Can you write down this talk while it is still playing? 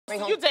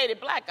You dated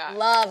black guys.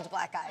 Loved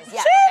black guys,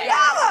 yeah.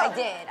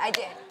 I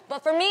did.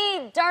 But for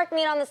me, dark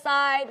meat on the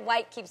side,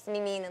 white keeps me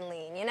mean and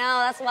lean. You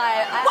know, that's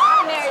why I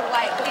married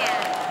white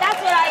man. That's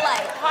what I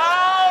like.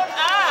 Hold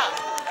up.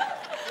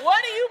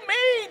 What do you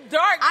mean,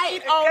 dark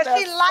meat on the side? Because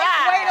she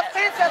lightweight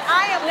offensive.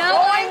 I am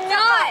I'm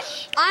not.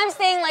 I'm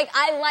saying, like,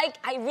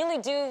 I really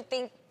do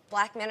think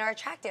black men are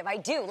attractive. I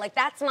do. Like,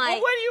 that's my...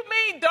 Well, what do you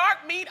mean,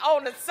 dark meat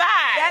on the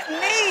side? That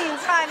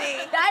means,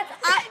 honey.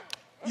 That's...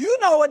 You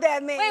know what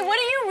that means. Wait, what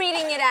are you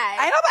reading it as?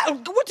 I know,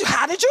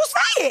 how did you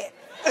say it?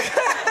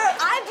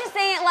 I'm just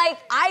saying, like,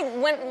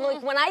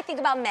 when I think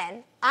about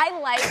men, I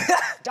like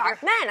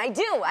dark men. I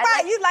do.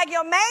 Right, you like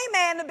your main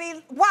man to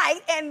be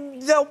white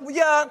and your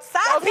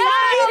side piece to be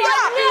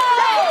dark.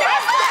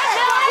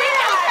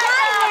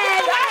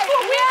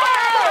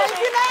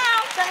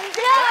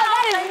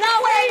 That is not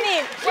what I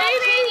mean.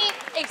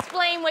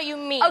 Explain what you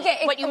mean.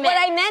 Okay, what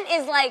I meant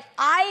is, like,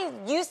 I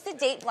used to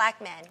date black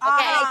men,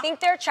 okay, and I think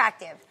they're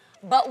attractive.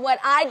 But what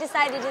I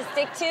decided to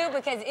stick to,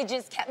 because it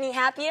just kept me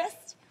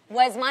happiest,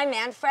 was my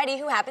man, Freddie,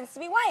 who happens to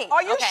be white.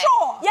 Are you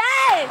sure?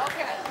 Yes!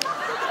 Okay.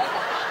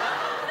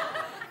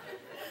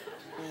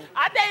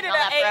 I dated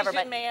an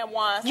Asian man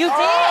once. You did?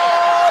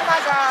 Oh,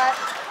 my God.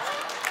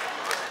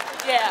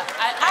 Yeah.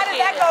 How did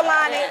that go,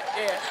 Lonnie?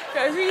 Yeah,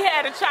 because he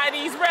had a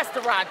Chinese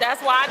restaurant. That's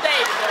why I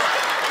dated him.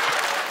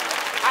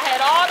 I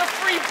had all the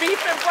free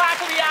beef and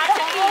broccoli I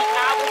could eat.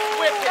 I was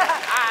with it.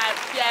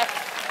 Yes.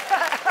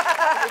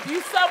 If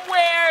you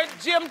somewhere,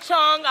 Jim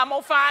Chung, I'm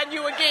gonna find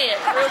you again.